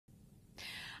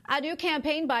A new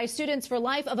campaign by Students for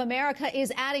Life of America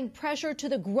is adding pressure to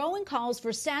the growing calls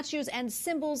for statues and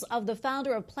symbols of the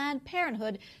founder of Planned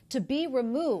Parenthood to be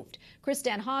removed.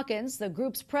 Kristan Hawkins, the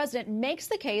group's president, makes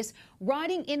the case,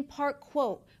 writing in part,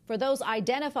 quote, for those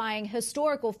identifying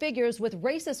historical figures with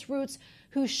racist roots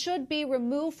who should be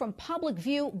removed from public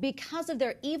view because of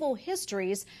their evil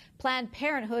histories, Planned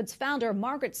Parenthood's founder,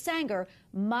 Margaret Sanger,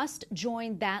 must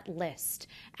join that list.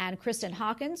 And Kristan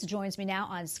Hawkins joins me now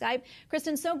on Skype.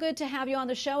 Kristan, so good to have you on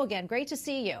the show again. Great to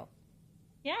see you.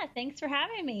 Yeah, thanks for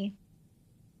having me.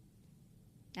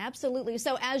 Absolutely.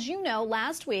 So as you know,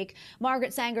 last week,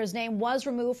 Margaret Sanger's name was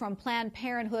removed from Planned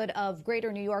Parenthood of Greater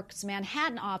New York's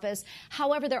Manhattan office.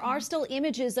 However, there are still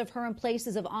images of her in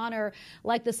places of honor,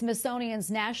 like the Smithsonian's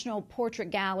National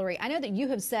Portrait Gallery. I know that you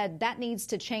have said that needs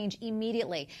to change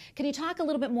immediately. Can you talk a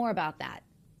little bit more about that?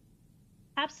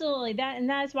 Absolutely. That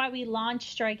is why we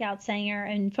launched Strike Out Sanger,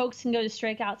 and folks can go to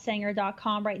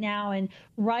strikeoutsanger.com right now and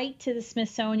write to the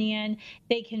Smithsonian.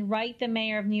 They can write the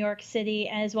mayor of New York City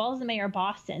as well as the mayor of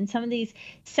Boston, some of these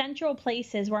central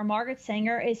places where Margaret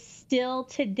Sanger is still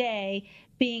today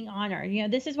being honored. You know,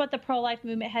 this is what the pro-life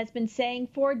movement has been saying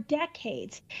for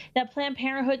decades, that Planned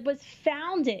Parenthood was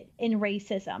founded in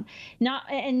racism. Not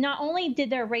only did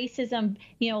their racism,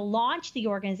 launch the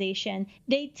organization,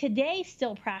 they today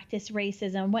still practice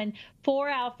racism when 4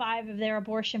 out of 5 of their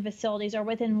abortion facilities are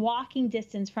within walking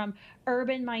distance from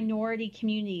urban minority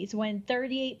communities, when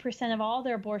 38% of all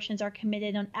their abortions are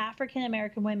committed on African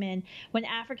American women, when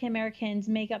African Americans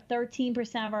make up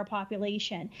 13% of our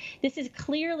population. This is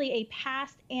clearly a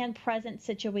past and present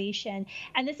situation,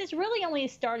 and this is really only a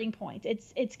starting point.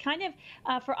 It's kind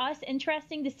of for us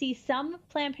interesting to see some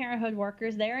Planned Parenthood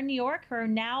workers there in New York who are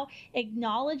now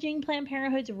acknowledging Planned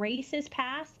Parenthood's racist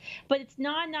past, but it's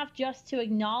not enough just to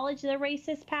acknowledge the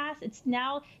racist past. It's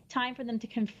now time for them to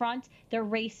confront their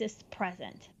racist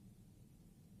present.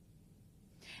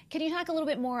 Can you talk a little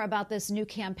bit more about this new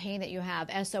campaign that you have,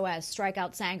 SOS, Strike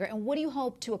Out Sanger, and what do you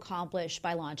hope to accomplish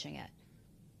by launching it?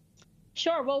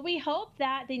 Sure. Well, we hope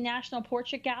that the National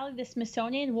Portrait Gallery, the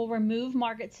Smithsonian, will remove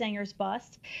Margaret Sanger's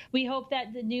bust. We hope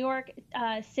that the New York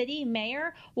City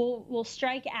mayor will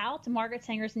strike out Margaret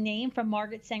Sanger's name from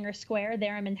Margaret Sanger Square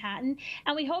there in Manhattan.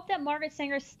 And we hope that Margaret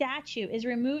Sanger's statue is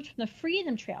removed from the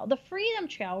Freedom Trail,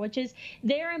 which is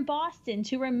there in Boston,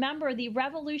 to remember the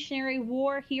Revolutionary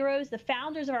War heroes, the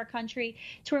founders of our country,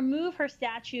 to remove her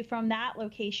statue from that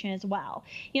location as well.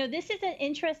 You know, this is an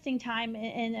interesting time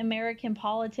in American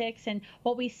politics and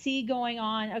what we see going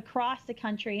on across the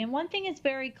country. And one thing is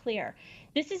very clear.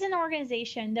 This is an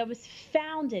organization that was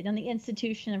founded on the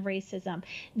institution of racism,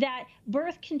 that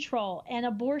birth control and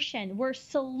abortion were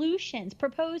solutions,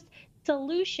 proposed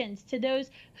solutions to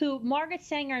those who Margaret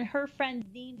Sanger and her friends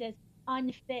deemed as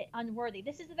unfit, unworthy.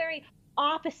 This is the very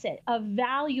opposite of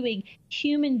valuing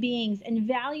human beings and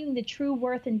valuing the true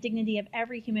worth and dignity of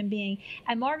every human being.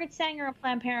 And Margaret Sanger and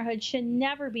Planned Parenthood should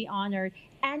never be honored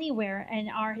anywhere in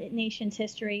our nation's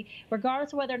history,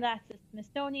 regardless of whether that's the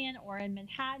Smithsonian or in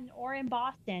Manhattan or in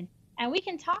Boston. And we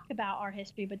can talk about our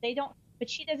history, but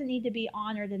she doesn't need to be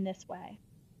honored in this way.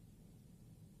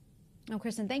 Oh,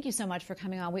 Kristan, thank you so much for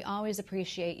coming on. We always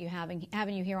appreciate you having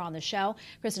you here on the show.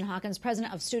 Kristan Hawkins,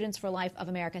 president of Students for Life of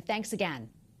America. Thanks again.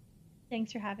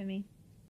 Thanks for having me.